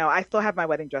 I know. I still have my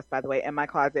wedding dress, by the way, in my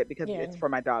closet because it's for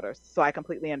my daughters. So I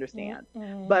completely understand.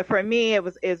 But for me,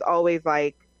 is always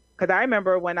like, because I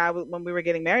remember when we were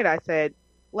getting married, I said,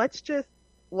 let's just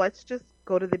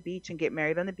go to the beach and get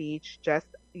married on the beach, just,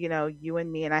 you know, you and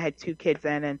me, and I had 2 kids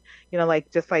then, and, you know,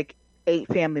 like, just like 8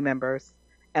 family members,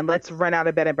 and let's run out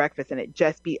of bed and breakfast and it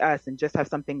just be us and just have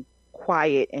something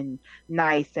quiet and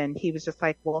nice. And he was just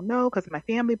like, well, no, because of my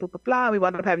family, blah blah blah. We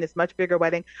wound up having this much bigger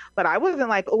wedding, but I wasn't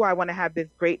like, oh, I want to have this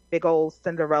great big old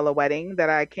Cinderella wedding that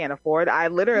I can't afford. I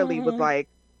literally was like,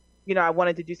 you know, I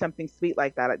wanted to do something sweet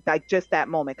like that, like just that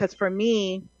moment. Because for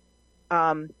me,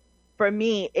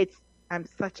 it's, I'm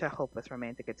such a hopeless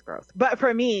romantic. It's gross. But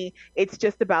for me, it's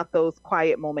just about those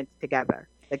quiet moments together.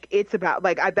 Like, it's about,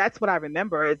 like, that's what I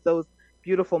remember is those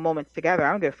beautiful moments together.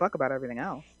 I don't give a fuck about everything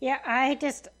else. Yeah, I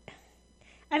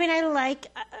mean, I like,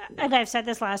 and I've said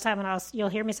this last time, and you'll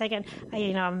hear me say again,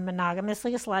 I'm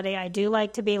monogamously slutty. I do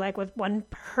like to be, like, with one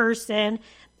person.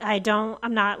 I'm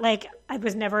not, like, I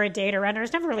was never a dater, and I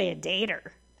was never really a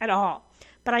dater at all.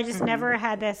 But I just never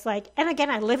had this, like, and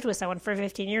again, I lived with someone for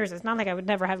 15 years. It's not like I would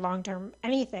never have long-term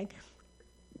anything.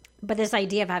 But this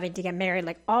idea of having to get married,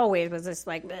 like, always was just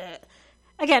like, bleh.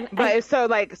 Again. But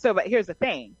but here's the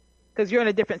thing, because you're in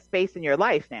a different space in your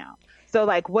life now. So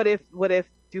like, what if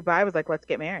Dubai was like, let's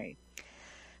get married?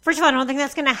 First of all, I don't think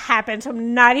that's going to happen. So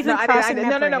I'm not even crossing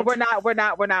that bridge. No.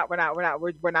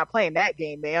 We're not playing that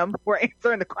game, ma'am. We're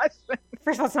answering the question.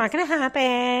 First of all, it's not going to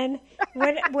happen.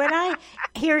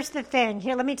 Here's the thing.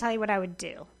 Here, let me tell you what I would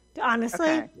do.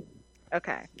 Honestly.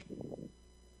 Okay.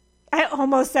 I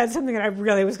almost said something that I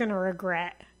really was going to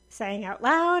regret saying out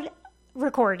loud,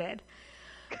 recorded.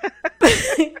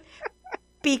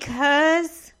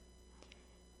 Because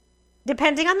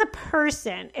depending on the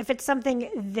person, if it's something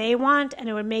they want and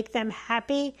it would make them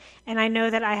happy, and I know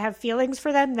that I have feelings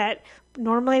for them that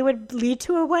normally would lead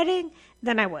to a wedding,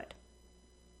 then I would.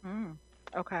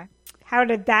 Okay. How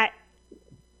did that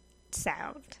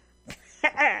sound?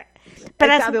 But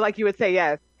it sounded like you would say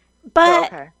yes.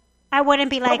 But okay. I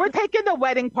wouldn't be like... But we're taking the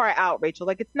wedding part out, Rachel.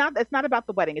 Like, it's not about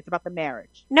the wedding. It's about the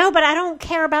marriage. No, but I don't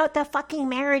care about the fucking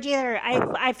marriage either.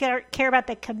 I care about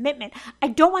the commitment. I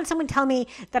don't want someone to tell me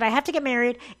that I have to get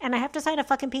married and I have to sign a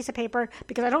fucking piece of paper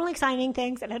because I don't like signing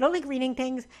things and I don't like reading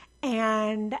things.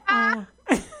 And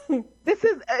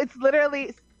it's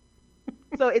literally...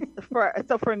 So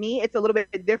for me, it's a little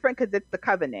bit different because it's the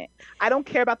covenant. I don't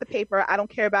care about the paper. I don't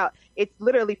care about... It's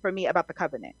literally, for me, about the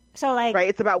covenant. So, like... Right?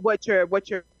 It's about what you're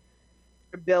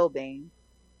building.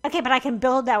 Okay, but I can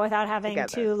build that without having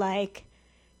to like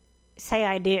say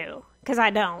I do, because I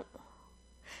don't.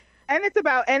 And it's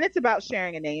about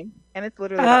sharing a name, and it's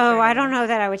literally. Oh, I don't know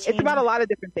that I would change. It's about a lot of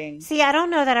different things. See, I don't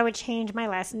know that I would change my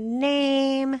last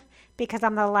name because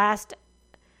I'm the last.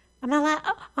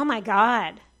 Oh my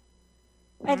God!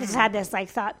 I just had this like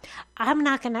thought. I'm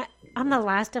the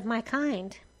last of my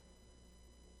kind.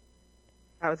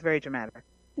 That was very dramatic.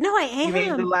 No, I am. You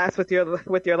mean the last with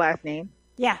your last name?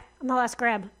 Yeah, I'm the last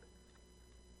Greb.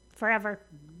 Forever.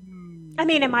 I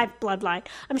mean, in my bloodline.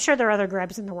 I'm sure there are other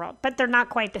Grebs in the world, but they're not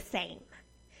quite the same.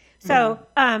 So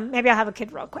maybe I'll have a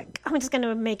kid real quick. I'm just going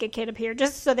to make a kid appear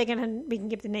just so we can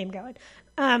keep the name going.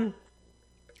 I'm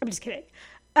just kidding.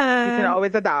 You can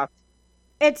always adopt.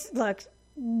 Look,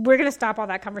 we're going to stop all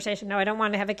that conversation. No, I don't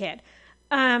want to have a kid.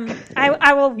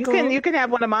 I will. You can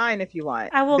have one of mine if you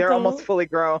want. They're almost fully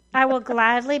grown. I will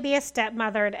gladly be a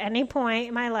stepmother at any point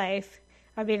in my life.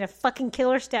 I'd be a fucking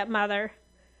killer stepmother.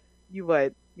 You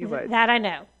would. That I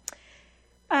know.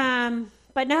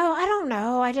 But no, I don't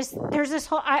know. There's this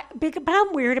whole. But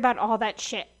I'm weird about all that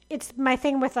shit. It's my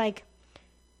thing with like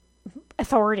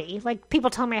authority. Like people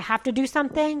tell me I have to do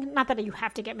something. Not that you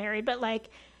have to get married, but like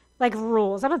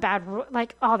rules. I'm a bad rule.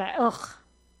 Like all that. Ugh.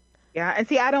 Yeah, and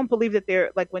see, I don't believe that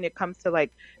there, like, when it comes to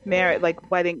like marriage, like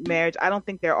wedding, marriage, I don't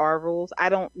think there are rules. I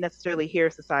don't necessarily hear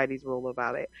society's rule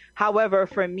about it. However,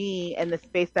 for me, in the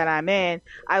space that I'm in,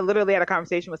 I literally had a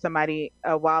conversation with somebody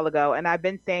a while ago, and I've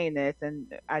been saying this,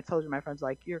 and I told you, my friend's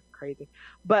like, you're crazy.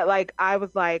 But like, I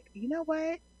was like, you know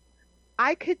what?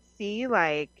 I could see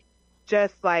like,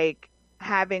 just like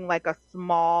having like a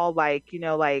small, like,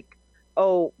 like,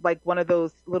 like one of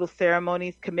those little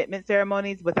ceremonies, commitment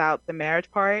ceremonies without the marriage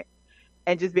part.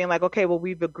 And just being like, okay, well,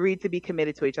 we've agreed to be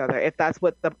committed to each other. If that's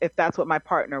what my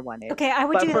partner wanted. Okay, I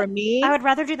would but do for that. Me, I would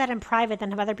rather do that in private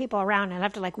than have other people around and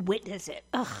have to like witness it.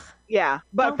 Ugh. Yeah,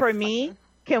 but for me,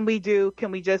 can we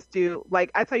just do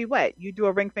like, I tell you what, you do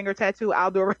a ring finger tattoo,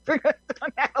 I'll do a ring finger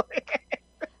tattoo.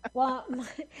 Well,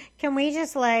 can we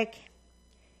just like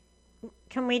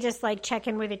check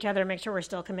in with each other and make sure we're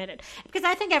still committed? Because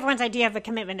I think everyone's idea of a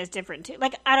commitment is different too.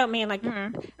 Like, I don't mean like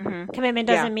commitment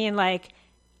doesn't mean like.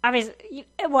 Obviously,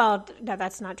 well, no,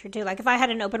 that's not true too. Like if I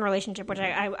had an open relationship, which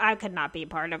I could not be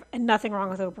part of, and nothing wrong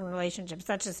with open relationships,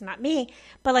 that's just not me.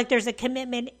 But like there's a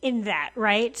commitment in that,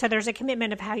 right? So there's a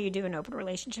commitment of how you do an open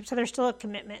relationship. So there's still a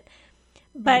commitment.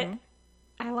 But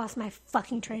I lost my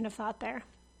fucking train of thought there.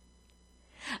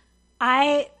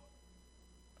 I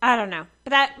don't know.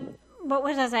 But what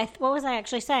was I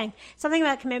actually saying? Something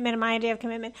about commitment and my idea of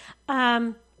commitment.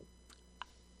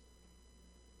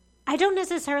 I don't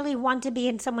necessarily want to be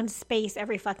in someone's space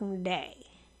every fucking day.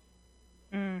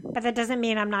 But that doesn't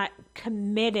mean I'm not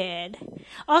committed.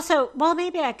 Also, well,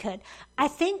 maybe I could. I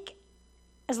think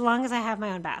as long as I have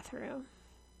my own bathroom,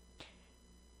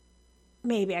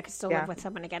 maybe I could still live with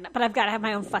someone again. But I've got to have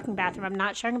my own fucking bathroom. I'm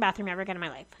not sharing a bathroom ever again in my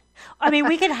life. I mean,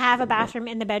 we could have a bathroom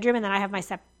in the bedroom, and then I have my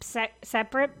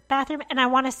separate bathroom. And I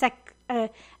want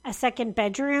a second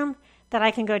bedroom that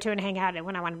I can go to and hang out in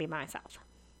when I want to be by myself.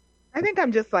 I think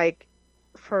I'm just like,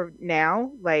 for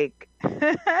now, like,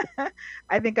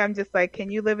 I think I'm just like, can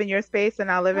you live in your space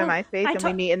and I'll live in my space and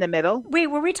we meet in the middle? Wait,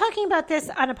 were we talking about this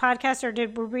on a podcast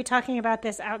or were we talking about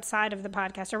this outside of the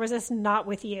podcast or was this not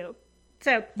with you?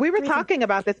 So we were talking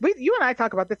about this. You and I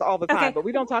talk about this all the time, but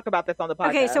we don't talk about this on the podcast.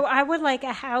 Okay, so I would like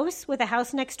a house with a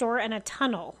house next door and a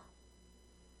tunnel.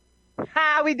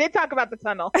 We did talk about the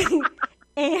tunnel.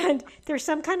 And there's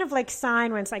some kind of like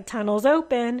sign when it's like tunnels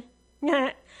open.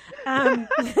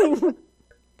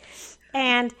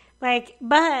 And like,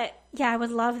 but yeah, I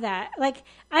would love that. Like,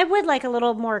 I would like a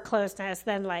little more closeness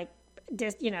than like,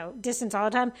 distance all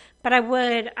the time. But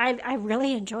I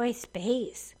really enjoy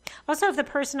space. Also, if the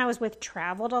person I was with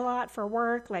traveled a lot for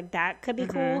work, like that could be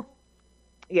cool.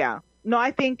 Yeah. No,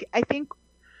 I think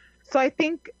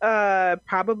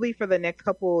probably for the next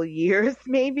couple of years,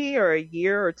 maybe, or a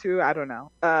year or two, I don't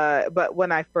know. But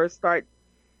when I first start,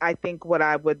 I think what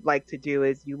I would like to do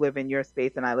is you live in your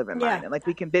space and I live in mine. And like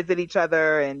we can visit each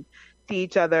other and see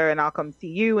each other, and I'll come see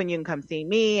you and you can come see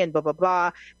me and blah, blah,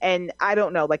 blah. And I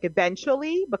don't know, like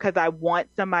eventually, because I want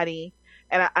somebody,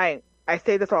 and I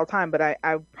say this all the time, but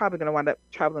I'm probably going to wind up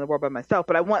traveling the world by myself,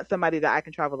 but I want somebody that I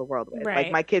can travel the world with.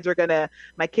 Right. Like my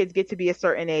kids get to be a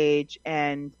certain age,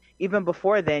 and even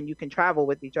before then you can travel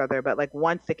with each other. But like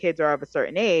once the kids are of a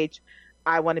certain age,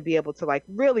 I want to be able to like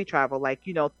really travel, like,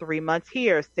 3 months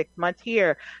here, 6 months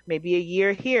here, maybe a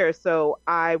year here. So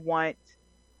I want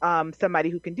somebody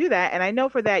who can do that. And I know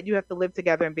for that you have to live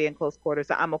together and be in close quarters.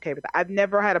 So I'm okay with that. I've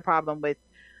never had a problem with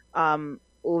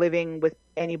living with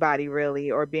anybody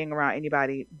really, or being around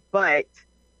anybody, but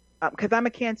because I'm a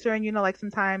Cancer, and like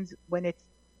sometimes when it's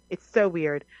so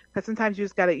weird, because sometimes you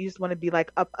just want to be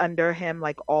like up under him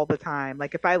like all the time.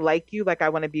 Like if I like you, like I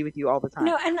want to be with you all the time.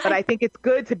 No, but I think it's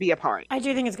good to be apart. I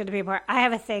do think it's good to be apart. I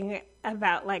have a thing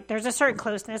about like there's a certain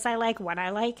closeness I like when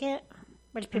I like it,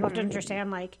 which people have to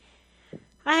understand. Like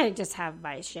I just have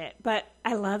my shit, but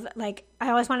I love, like, I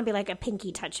always want to be like a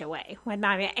pinky touch away when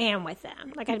I am with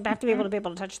them. Like, I have to be able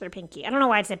to touch their pinky. I don't know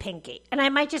why it's a pinky. And I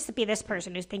might just be this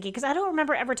person who's pinky, because I don't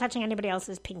remember ever touching anybody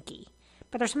else's pinky.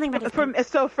 But there's something about it.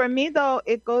 So for me, though,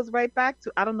 it goes right back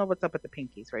to, I don't know what's up with the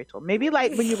pinkies, Rachel. Maybe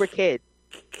like when you were kids.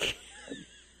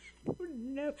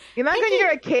 No. You know, like when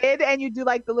you're a kid and you do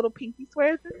like the little pinky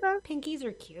swears and stuff? Pinkies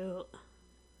are cute.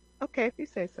 Okay, if you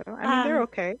say so. I mean, they're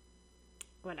okay.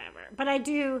 Whatever, but I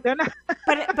do. They're not.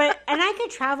 but and I could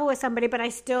travel with somebody, but I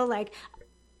still like.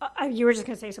 You were just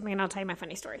gonna say something, and I'll tell you my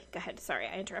funny story. Go ahead. Sorry,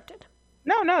 I interrupted.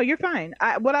 No, you're fine.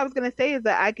 What I was gonna say is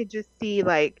that I could just see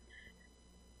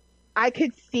I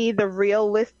could see the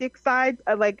realistic side.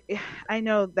 I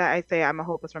know that I say I'm a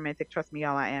hopeless romantic. Trust me,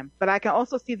 y'all, I am. But I can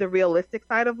also see the realistic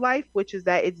side of life, which is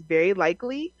that it's very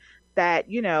likely that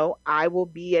I will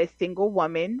be a single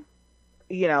woman,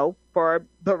 for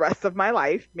the rest of my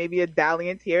life. Maybe a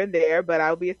dalliance here and there, but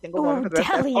I'll be a single woman for the rest.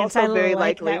 Dalliance, that's also very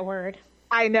likely. That word.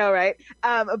 I know, right?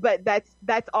 But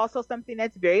that's also something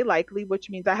that's very likely, which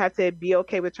means I have to be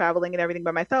okay with traveling and everything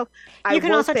by myself. You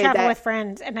can also travel with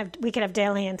friends, and we could have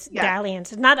dalliance. Yeah.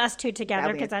 Dalliance, not us two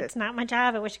together, because that's not my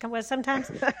job. I wish it was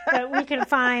sometimes, but we can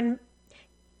find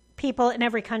people in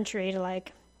every country to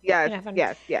like.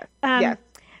 Yes. Yes.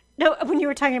 No, when you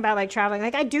were talking about like traveling,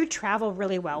 like I do travel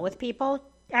really well with people.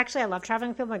 Actually, I love traveling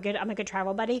with people. I'm a good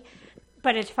travel buddy.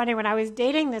 But it's funny, when I was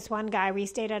dating this one guy, we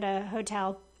stayed at a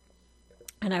hotel,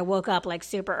 and I woke up like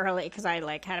super early because I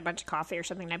like had a bunch of coffee or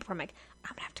something the night before. I'm like,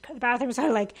 I'm gonna have to go to the bathroom. So I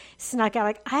like snuck out,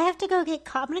 like, I have to go get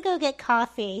I'm gonna go get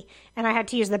coffee, and I had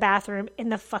to use the bathroom in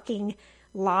the fucking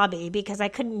lobby because I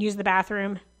couldn't use the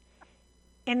bathroom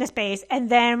in the space. And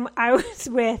then I was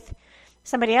with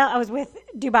somebody else. I was with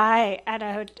Dubai at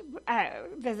a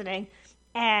visiting,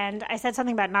 and I said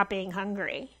something about not being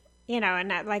hungry,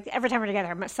 and that, like, every time we're together,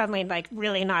 I'm suddenly like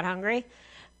really not hungry.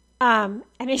 And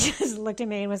he just looked at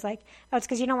me and was like, "Oh, it's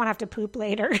because you don't want to have to poop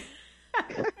later."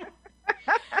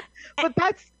 But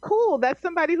that's cool. That's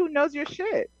somebody who knows your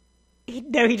shit.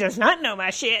 No, he does not know my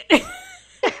shit.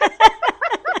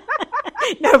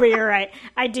 No, but you're right.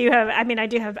 I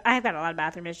have got a lot of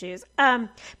bathroom issues. But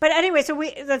anyway, so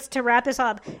to wrap this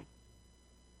up,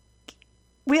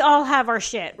 we all have our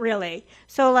shit, really.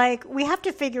 So like, we have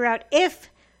to figure out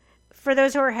for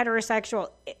those who are heterosexual,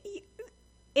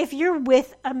 if you're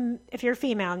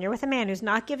female and you're with a man who's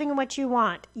not giving what you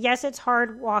want, yes, it's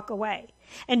hard, walk away.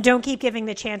 And don't keep giving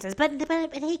the chances. But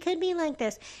he could be like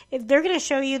this. If they're going to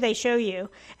show you, they show you.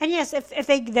 And yes, if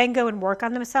they then go and work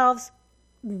on themselves,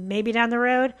 maybe down the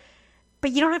road,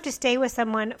 but you don't have to stay with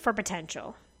someone for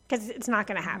potential, because it's not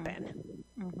going to happen.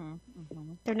 Mm-hmm,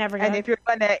 mm-hmm. They're never going to. And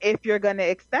if you're gonna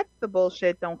accept the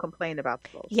bullshit, don't complain about the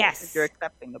bullshit. Yes. If you're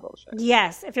accepting the bullshit.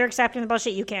 Yes. If you're accepting the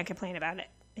bullshit, you can't complain about it.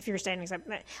 If you're staying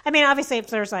accepting it. I mean, obviously, if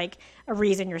there's like a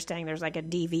reason you're staying, there's like a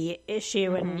DV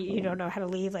issue and you don't know how to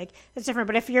leave, like, it's different.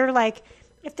 But if you're like,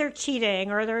 if they're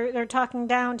cheating or they're talking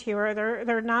down to you or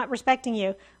they're not respecting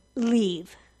you,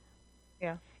 leave.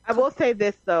 Yeah. I will say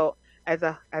this though, as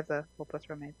a hopeless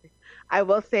romantic, I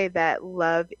will say that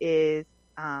love is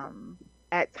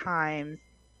at times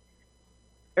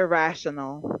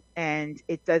irrational and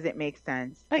it doesn't make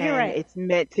sense Oh, you're and right. it's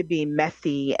meant to be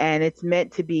messy and it's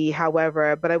meant to be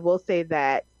however, but I will say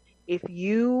that if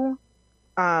you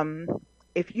um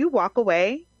if you walk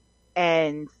away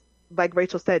and like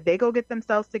Rachel said, they go get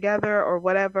themselves together or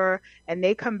whatever, and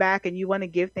they come back and you want to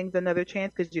give things another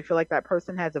chance because you feel like that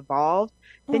person has evolved,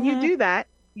 then you Mm-hmm. do that.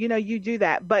 You do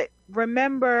that. But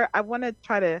remember, I want to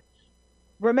try to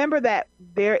remember that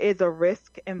there is a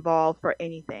risk involved for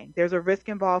anything. There's a risk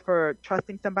involved for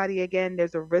trusting somebody again.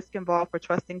 There's a risk involved for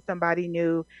trusting somebody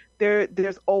new.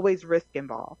 There's always risk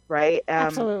involved, right?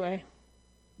 Absolutely.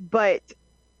 But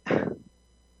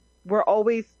we're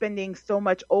always spending so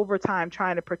much overtime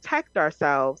trying to protect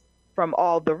ourselves from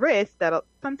all the risks that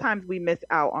sometimes we miss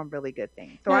out on really good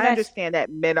things. So No, I that's understand that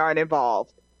men aren't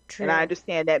involved, true. and I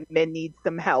understand that men need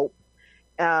some help.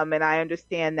 And I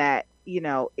understand that,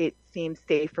 it seems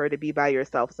safer to be by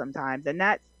yourself sometimes. And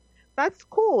that's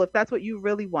cool if that's what you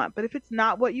really want. But if it's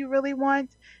not what you really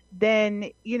want, then,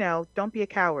 don't be a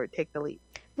coward. Take the leap.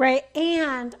 Right.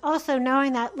 And also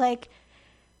knowing that, like,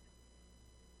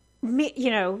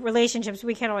 relationships,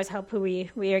 we can't always help who we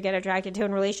get attracted to,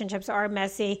 and relationships are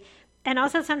messy. And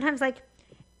also sometimes, like,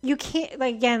 you can't,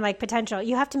 like, again, like potential,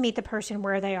 you have to meet the person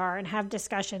where they are and have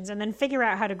discussions and then figure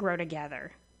out how to grow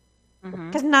together.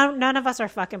 Because none of us are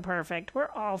fucking perfect.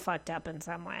 We're all fucked up in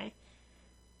some way.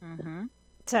 Mm-hmm.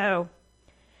 So,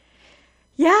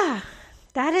 yeah,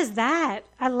 that is that.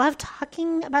 I love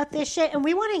talking about this shit. And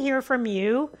we want to hear from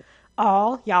you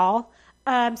all, y'all.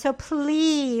 So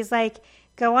please, like,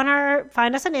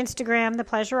 find us on Instagram, The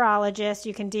Pleasureologist.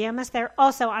 You can DM us there.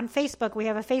 Also, on Facebook, we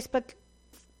have a Facebook,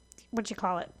 what you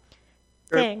call it?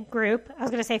 Group. I was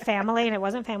going to say family, and it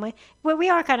wasn't family. But we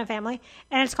are kind of family.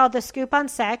 And it's called The Scoop on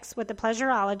Sex with The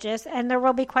Pleasureologist. And there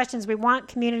will be questions. We want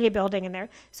community building in there.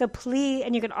 So please,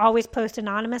 and you can always post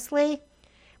anonymously.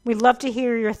 We'd love to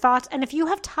hear your thoughts. And if you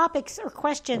have topics or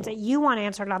questions that you want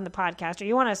answered on the podcast or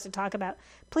you want us to talk about,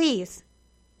 please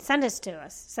send us to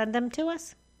us. Send them to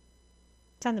us?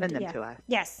 Send them to us.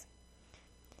 Yes.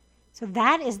 So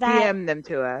that is that. DM them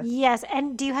to us. Yes.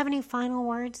 And do you have any final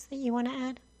words that you want to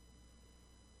add?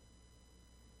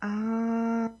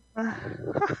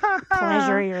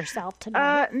 Pleasure yourself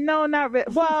tonight. No, not really.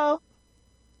 Well,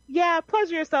 yeah,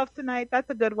 pleasure yourself tonight. That's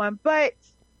a good one. But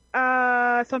so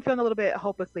I'm feeling a little bit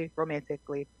hopelessly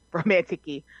romantic-y.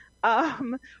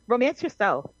 Romance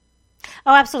yourself.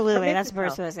 Oh, absolutely. Romance That's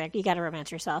yourself. personalistic. You got to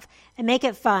romance yourself and make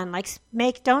it fun. Like,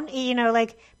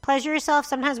 pleasure yourself.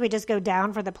 Sometimes we just go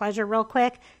down for the pleasure real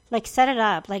quick. Like, set it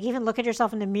up. Like, even look at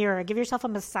yourself in the mirror. Give yourself a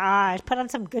massage. Put on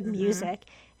some good music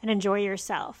and enjoy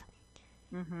yourself.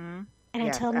 Mm-hmm. And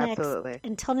Yes,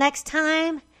 until next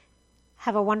time,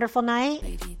 have a wonderful night.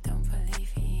 Lady, don't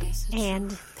believe me, it's the And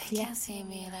truth. They can't see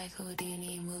me like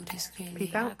Houdini, move discreetly.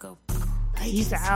 Peace out. I go peace out.